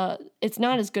 it's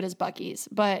not as good as Buc-ee's,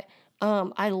 but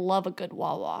I love a good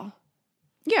Wawa.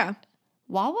 Yeah.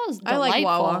 Wawa's delightful. I like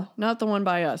Wawa. Not the one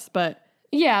by us, but.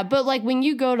 Yeah, but like when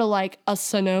you go to like a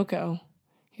Sunoco,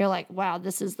 you're like, wow,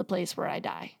 this is the place where I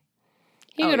die.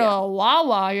 You go to a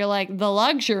Wawa, you're like, the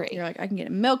luxury. You're like, I can get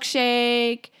a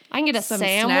milkshake. I can get a some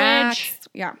sandwich. Snacks.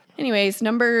 Yeah. Anyways,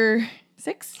 number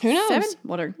 6? Who knows? 7?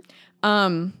 Whatever.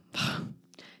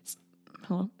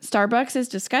 Starbucks is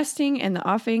disgusting and the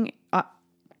offing.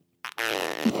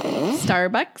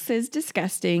 Starbucks is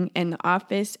disgusting and the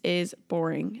office is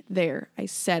boring. There, I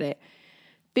said it.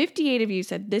 58 of you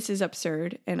said this is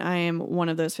absurd, and I am one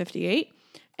of those 58.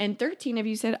 And 13 of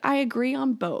you said I agree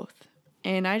on both.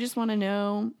 And I just want to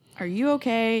know, are you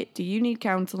okay? Do you need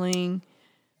counseling?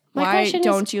 Why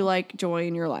don't you like joy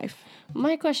in your life?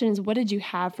 My question is, what did you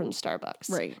have from Starbucks?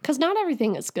 Right. Because not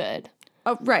everything is good.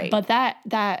 Oh, right. But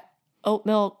that oat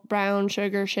milk, brown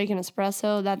sugar, shaken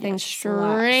espresso, that thing's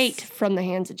straight from the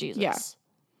hands of Jesus. Yeah.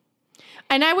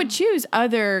 And I would choose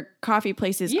other coffee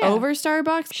places over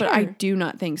Starbucks, but I do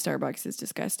not think Starbucks is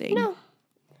disgusting. No.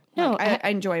 I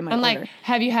enjoy my I'm order. like,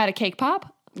 have you had a cake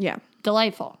pop? Yeah.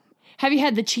 Delightful. Have you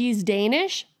had the cheese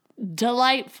Danish?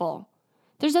 Delightful.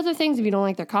 There's other things if you don't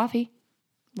like their coffee.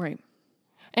 Right.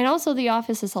 And also the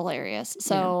office is hilarious.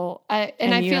 So I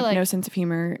you feel have like no sense of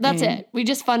humor. That's it. We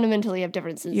just fundamentally have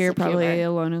different senses You're of probably humor.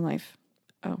 alone in life.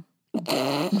 Oh.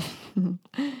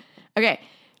 Okay.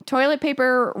 Toilet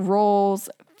paper rolls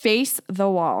face the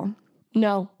wall.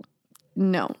 No.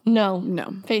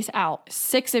 Face out.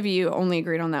 6 of you only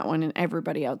agreed on that one, and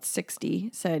everybody else, 60,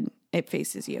 said it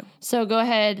faces you. So go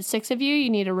ahead, 6 of you. You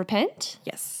need to repent.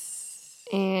 Yes.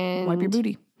 And Wipe your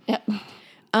booty. Yep.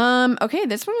 Okay,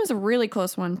 this one was a really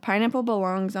close one. Pineapple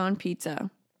belongs on pizza.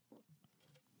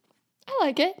 I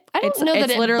like it. I don't know that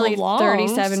it's it literally belongs.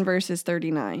 37 versus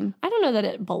 39. I don't know that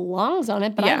it belongs on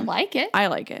it, but I like it. I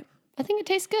like it. I think it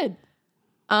tastes good.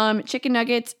 Chicken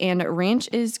nuggets and ranch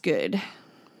is good.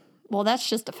 Well, that's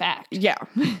just a fact. Yeah.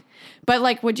 But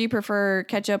like, would you prefer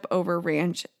ketchup over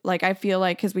ranch? Like, I feel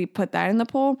like, because we put that in the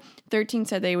poll, 13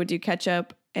 said they would do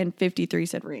ketchup and 53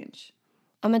 said ranch.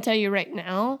 I'm going to tell you right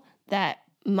now that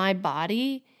my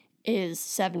body is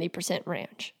 70%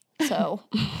 ranch. So.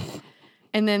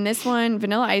 And then this one,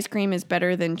 vanilla ice cream is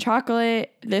better than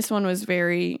chocolate. This one was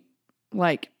very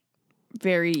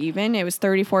even. It was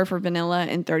 34 for vanilla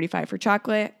and 35 for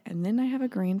chocolate. And then I have a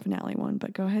grand finale one,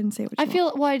 but go ahead and say what you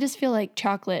want. I just feel like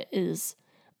chocolate is,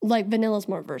 like vanilla's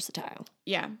more versatile.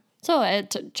 Yeah. So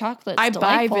chocolate's I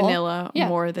delightful. buy vanilla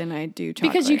more than I do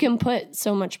chocolate. Because you can put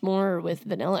so much more with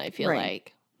vanilla, I feel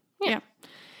like. Yeah.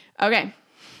 Okay.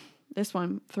 This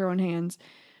one, throwing hands.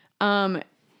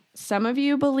 Some of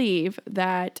you believe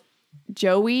that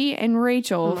Joey and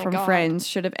Rachel from Friends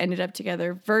should have ended up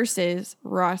together versus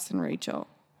Ross and Rachel.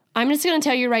 I'm just going to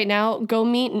tell you right now, go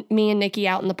meet me and Nikki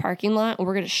out in the parking lot, and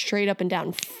we're going to straight up and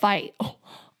down fight.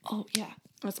 Oh, yeah.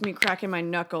 That's me cracking my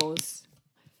knuckles.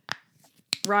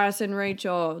 Ross and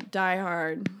Rachel, die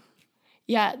hard.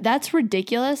 Yeah, that's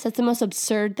ridiculous. That's the most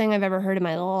absurd thing I've ever heard in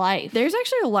my life. There's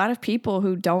actually a lot of people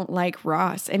who don't like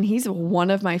Ross, and he's one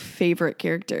of my favorite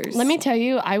characters. Let me tell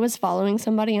you, I was following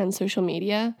somebody on social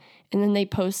media, and then they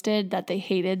posted that they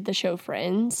hated the show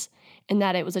Friends and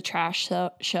that it was a trash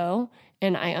show,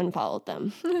 and I unfollowed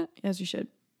them. As you should.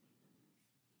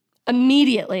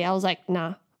 Immediately, I was like,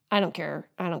 nah, I don't care.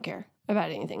 I don't care about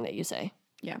anything that you say.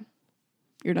 Yeah.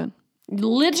 You're done.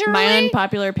 Literally? My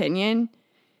unpopular opinion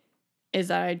is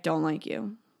that I don't like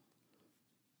you.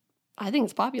 I think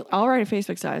it's popular. I'll write a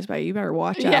Facebook status about it. You better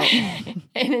watch out. And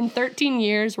in 13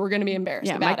 years, we're going to be embarrassed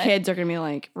Yeah, about my kids are going to be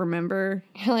like, remember?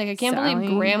 Like, I can't Sally?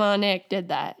 believe Grandma Nick did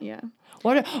that. Yeah.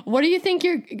 What do you think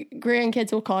your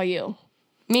grandkids will call you?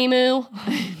 Mimu?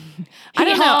 I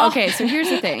don't know. Okay, so here's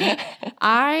the thing.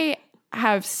 I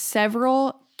have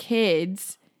several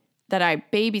kids that I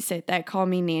babysit that call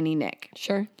me Nanny Nick.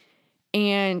 Sure.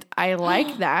 And I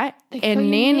like that. They call And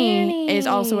you Nanny is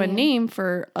Nanny. also a name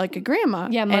for like a grandma.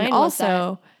 Yeah, mine and was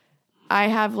also I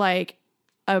have like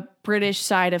a British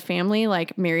side of family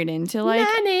like married into like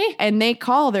Nanny. and they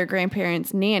call their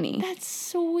grandparents Nanny. That's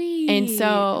sweet. And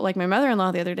so like my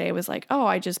mother-in-law the other day was like, "Oh,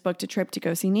 I just booked a trip to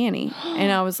go see Nanny."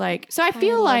 And I was like, so I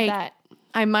feel love like that.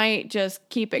 I might just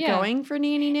keep it Yeah. going for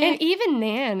Nanny Nick. And even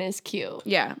Nan is cute.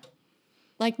 Yeah.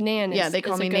 Like Nan is Yeah, they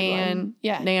call is a me good Nan. one.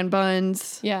 Yeah. Nan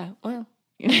Buns. Yeah. Well,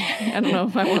 I don't know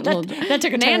if I want little that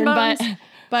took a Nan turn, Buns. but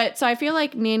But so I feel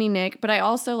like Nanny Nick, but I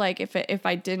also like if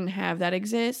I didn't have that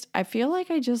exist, I feel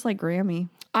like I just like Grammy.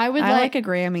 I would I like like a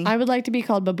Grammy. I would like to be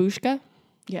called Babushka.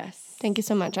 Yes. Thank you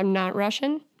so much. I'm not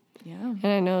Russian, Yeah. and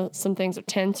I know some things are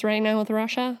tense right now with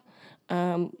Russia.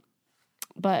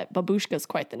 But Babushka is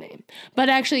quite the name. But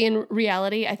actually, in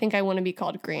reality, I think I want to be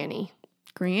called Granny.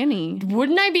 Granny.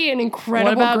 Wouldn't I be an incredible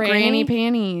What about granny? Granny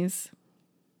Panties?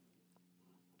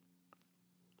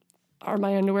 Are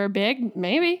my underwear big?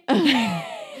 Maybe.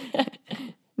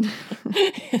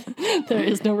 There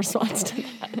is no response to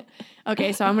that.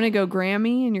 Okay, so I'm gonna go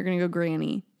Grammy and you're gonna go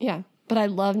Granny. Yeah, but I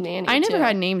love Nanny. I never too.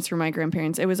 had names for my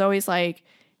grandparents. It was always like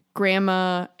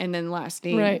grandma and then last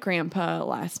name, Right. grandpa,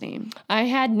 last name. I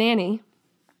had Nanny,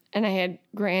 and I had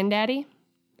Granddaddy,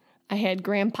 I had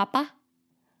Grandpapa,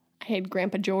 I had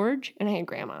Grandpa George, and I had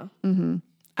Grandma.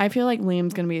 I feel like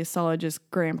Liam's gonna be a solid just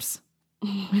Gramps.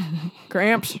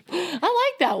 Gramps. I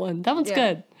like that one. That one's Yeah.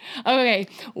 good. Okay,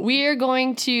 we're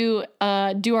going to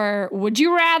do our Would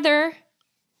You Rather.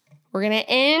 We're going to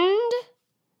end,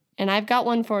 and I've got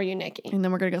one for you, Nikki. And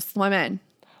then we're gonna go swimming.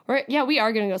 We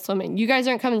are going to go swimming. You guys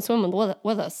aren't coming swimming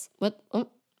with us. What?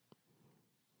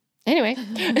 Anyway,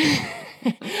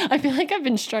 I feel like I've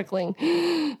been struggling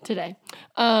today.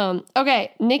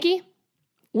 Okay, Nikki,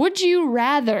 would you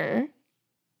rather,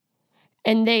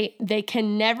 and they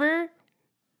can't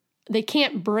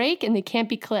break and they can't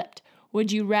be clipped.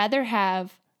 Would you rather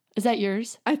have, is that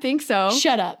yours? I think so.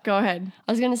 Shut up. Go ahead.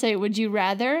 I was going to say, would you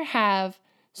rather have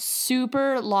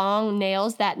super long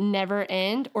nails that never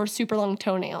end or super long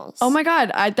toenails? Oh my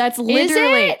God. That's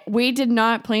literally, it? we did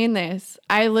not plan this.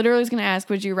 I literally was going to ask,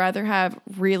 would you rather have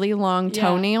really long Yeah.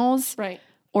 toenails Right.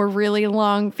 or really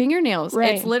long fingernails?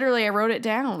 Right. It's literally, I wrote it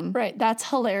down. Right. That's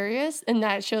hilarious. And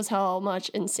that shows how much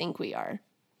in sync we are.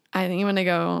 I think I'm going to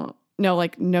go, no,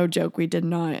 like no joke. We did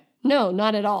not. No,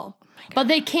 not at all. But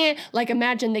they can't, like,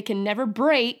 imagine they can never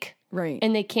break Right.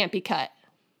 and they can't be cut.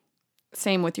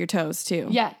 Same with your toes too.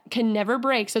 Yeah, can never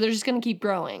break. So they're just going to keep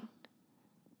growing.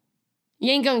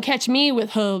 You ain't going to catch me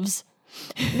with hooves.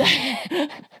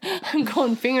 I'm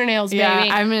going fingernails, Yeah, baby.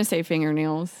 I'm going to say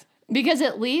fingernails. Because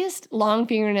at least long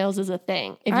fingernails is a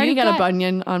thing. If I already you've got a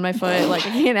bunion on my foot. Like, I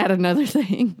can't add another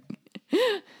thing.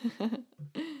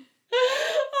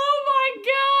 Oh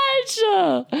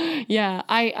my gosh. Yeah,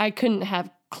 I couldn't have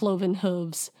cloven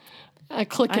hooves.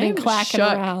 Clicking and I'm clacking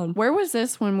shook. around. Where was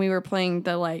this when we were playing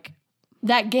the like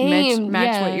That game, match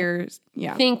yeah. what you're,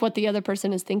 yeah. Think what the other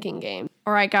person is thinking game.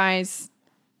 All right, guys.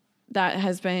 That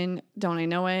has been Don't I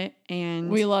Know It? And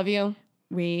We love you.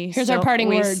 here's our parting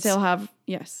we words. still have,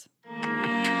 yes.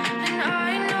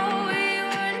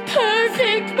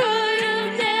 Perfect, but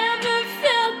I've never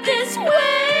felt this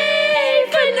way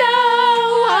for no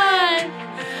one.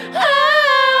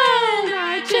 Oh,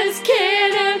 I just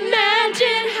can't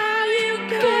imagine how you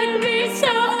could be so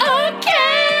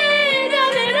okay. Now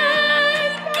that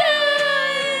I'm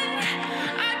good,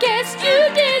 I guess you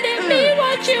didn't mean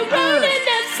what you wrote in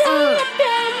that song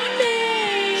about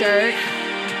me. Jerk.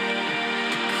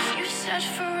 You said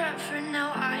forever,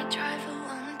 now I drive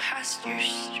alone past your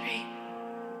street.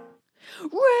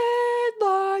 Red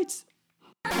lights.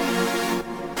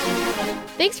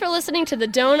 Thanks for listening to the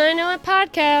Don't I Know It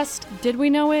podcast. Did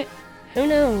we know it? Who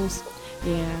knows?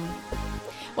 Yeah.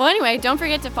 Well, anyway, don't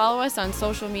forget to follow us on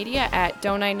social media at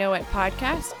Don't I Know It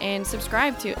Podcast and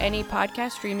subscribe to any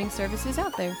podcast streaming services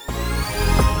out there.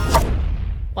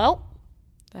 Well,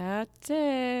 That's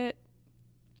it.